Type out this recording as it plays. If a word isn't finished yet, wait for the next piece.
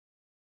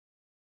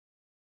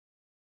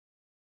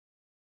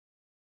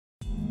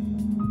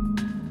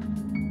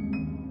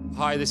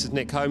Hi, this is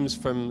Nick Holmes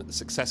from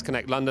Success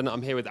Connect London.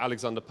 I'm here with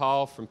Alexander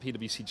Pahl from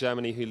PwC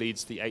Germany, who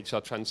leads the HR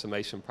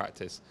transformation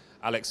practice.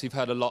 Alex, you've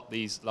heard a lot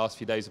these last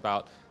few days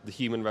about the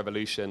human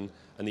revolution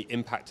and the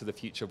impact of the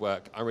future of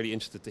work. I'm really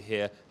interested to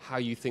hear how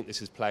you think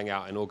this is playing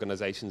out in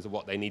organizations and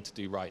what they need to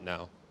do right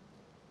now.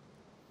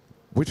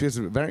 Which is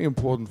very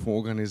important for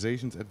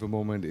organizations at the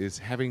moment is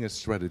having a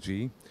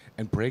strategy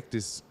and break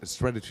this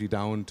strategy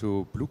down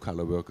to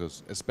blue-collar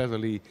workers,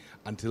 especially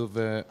until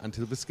the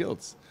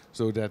skills,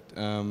 so that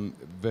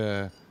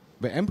the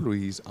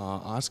employees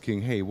are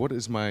asking, hey, what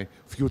is my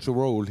future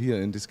role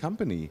here in this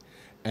company?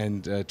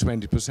 And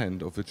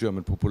 20% of the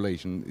German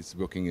population is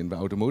working in the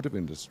automotive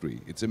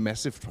industry. It's a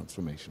massive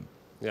transformation.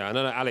 Yeah, I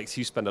know, Alex,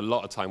 you spend a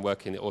lot of time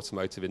working in the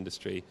automotive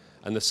industry,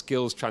 and the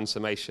skills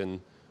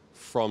transformation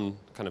from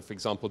kind of, for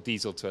example,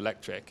 diesel to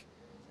electric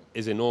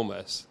is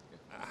enormous.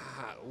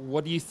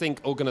 What do you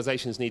think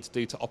organizations need to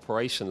do to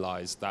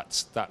operationalize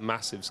that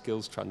massive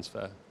skills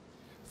transfer?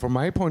 From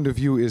my point of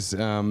view, it's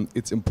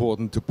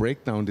important to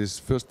break down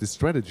this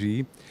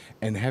strategy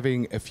and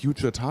having a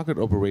future target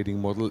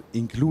operating model,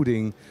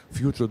 including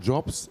future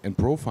jobs and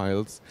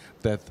profiles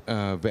that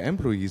the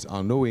employees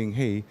are knowing,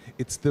 hey,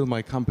 it's still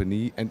my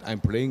company and I'm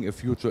playing a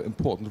future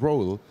important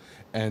role.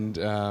 And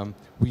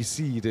we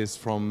see this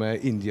from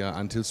India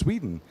until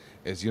Sweden.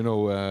 As you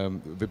know,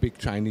 the big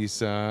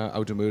Chinese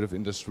automotive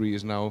industry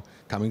is now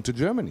coming to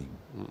Germany.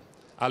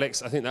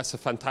 Alex, I think that's a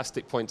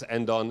fantastic point to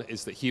end on,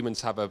 is that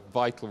humans have a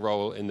vital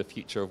role in the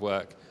future of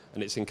work,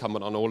 and it's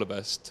incumbent on all of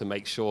us to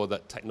make sure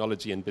that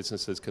technology and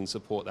businesses can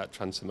support that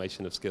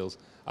transformation of skills.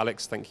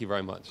 Alex, thank you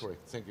very much. Great,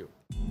 thank you.